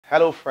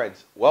Hello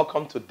friends,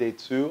 welcome to day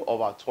 2 of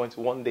our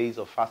 21 days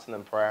of fasting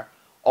and prayer,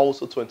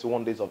 also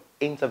 21 days of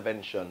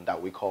intervention that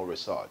we call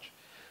research.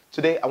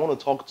 Today I want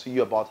to talk to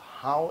you about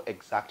how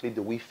exactly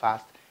do we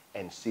fast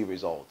and see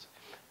results.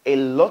 A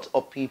lot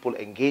of people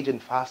engage in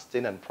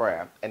fasting and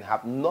prayer and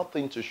have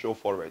nothing to show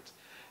for it.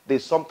 They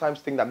sometimes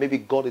think that maybe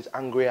God is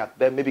angry at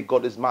them, maybe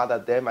God is mad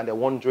at them, and they're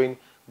wondering,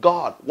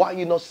 God, why are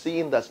you not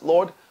seeing this?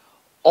 Lord,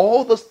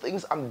 all those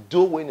things I'm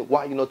doing,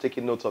 why are you not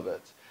taking note of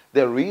it?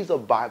 There is a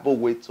Bible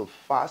way to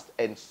fast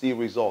and see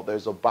result.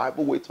 There's a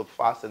Bible way to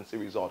fast and see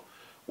result.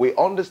 We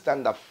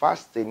understand that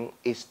fasting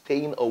is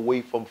staying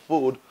away from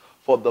food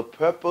for the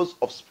purpose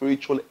of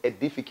spiritual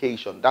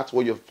edification. That's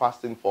what you're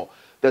fasting for.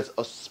 There's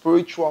a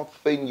spiritual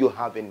thing you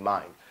have in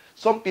mind.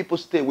 Some people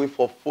stay away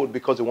from food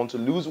because they want to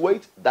lose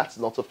weight. That's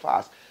not a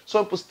fast.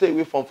 Some people stay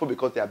away from food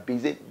because they are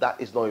busy. That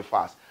is not a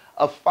fast.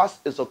 A fast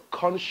is a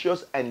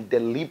conscious and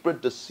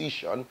deliberate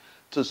decision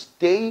to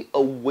stay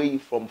away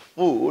from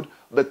food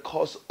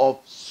because of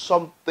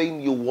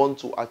something you want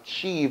to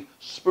achieve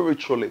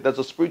spiritually. There's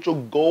a spiritual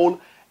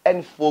goal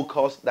and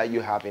focus that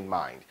you have in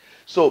mind.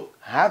 So,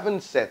 having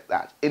said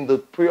that, in the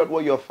period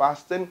where you're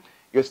fasting,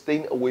 you're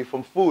staying away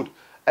from food.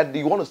 And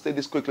you want to say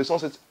this quickly. Someone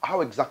says,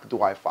 how exactly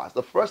do I fast?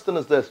 The first thing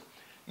is this: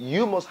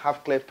 you must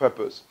have clear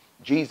purpose.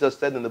 Jesus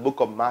said in the book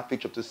of Matthew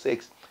chapter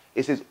 6,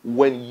 he says,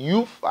 when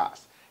you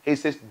fast, he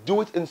says,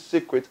 do it in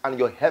secret, and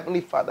your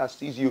heavenly Father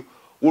sees you,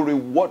 will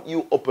reward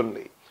you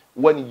openly.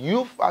 When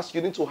you fast,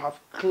 you need to have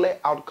clear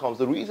outcomes.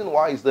 The reason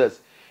why is this: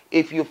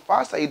 if you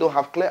fast and you don't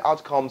have clear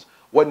outcomes,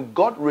 when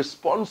God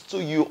responds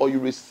to you or you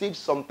receive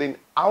something,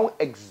 how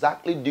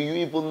exactly do you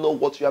even know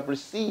what you have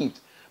received?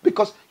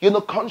 Because you're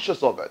not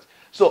conscious of it.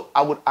 So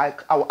I will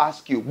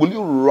ask you, will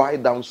you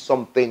write down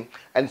something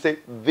and say,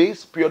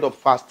 this period of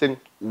fasting,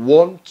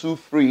 1, 2,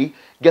 3,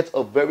 get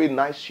a very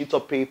nice sheet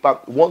of paper,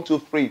 1, 2,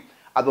 3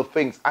 are the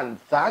things, and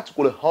that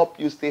will help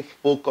you stay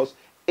focused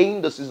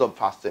in the season of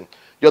fasting.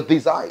 Your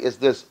desire is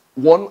this: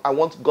 1, I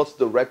want God's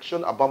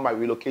direction about my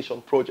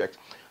relocation project.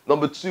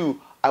 Number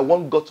 2, I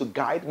want God to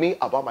guide me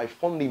about my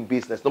funding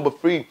business. Number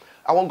 3,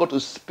 I want God to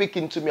speak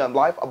into me in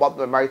life about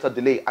my marital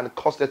delay and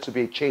cause there to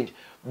be a change.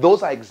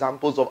 Those are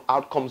examples of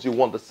outcomes you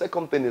want. The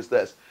second thing is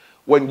this: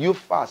 when you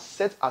fast,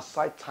 set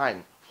aside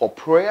time for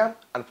prayer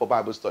and for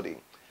Bible study.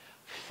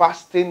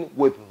 Fasting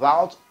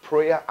without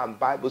prayer and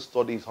Bible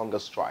study is hunger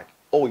strike.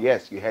 Oh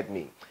yes, you heard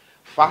me.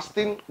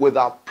 Fasting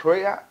without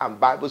prayer and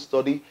Bible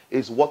study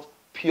is what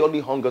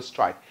purely hunger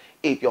strike.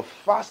 If your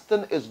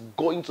fasting is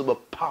going to be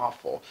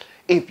powerful,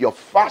 if your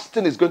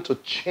fasting is going to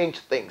change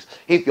things,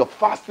 if your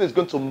fasting is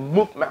going to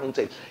move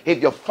mountains, if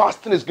your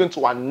fasting is going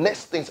to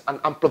harness things and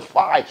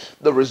amplify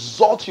the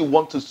result you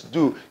want to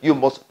do, you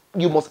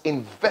must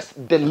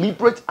invest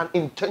deliberate and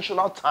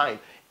intentional time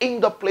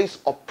in the place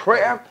of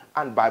prayer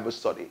and Bible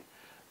study.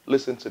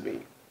 Listen to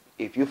me.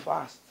 If you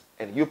fast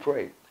and you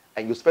pray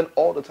and you spend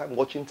all the time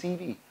watching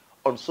TV,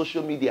 on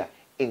social media,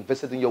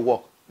 invested in your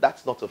work,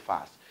 that's not a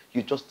fast.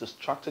 You just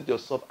distracted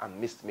yourself and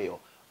missed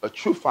meal. A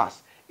true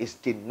fast is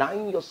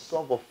denying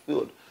yourself of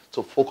food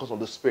to focus on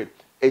the spirit.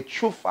 A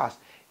true fast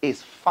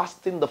is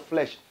fasting the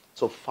flesh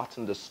to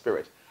fatten the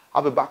spirit.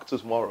 I'll be back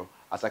tomorrow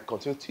as I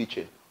continue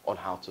teaching on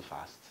how to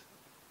fast.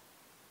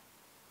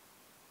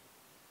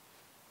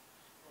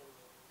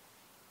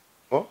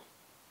 Oh?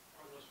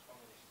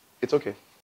 It's okay.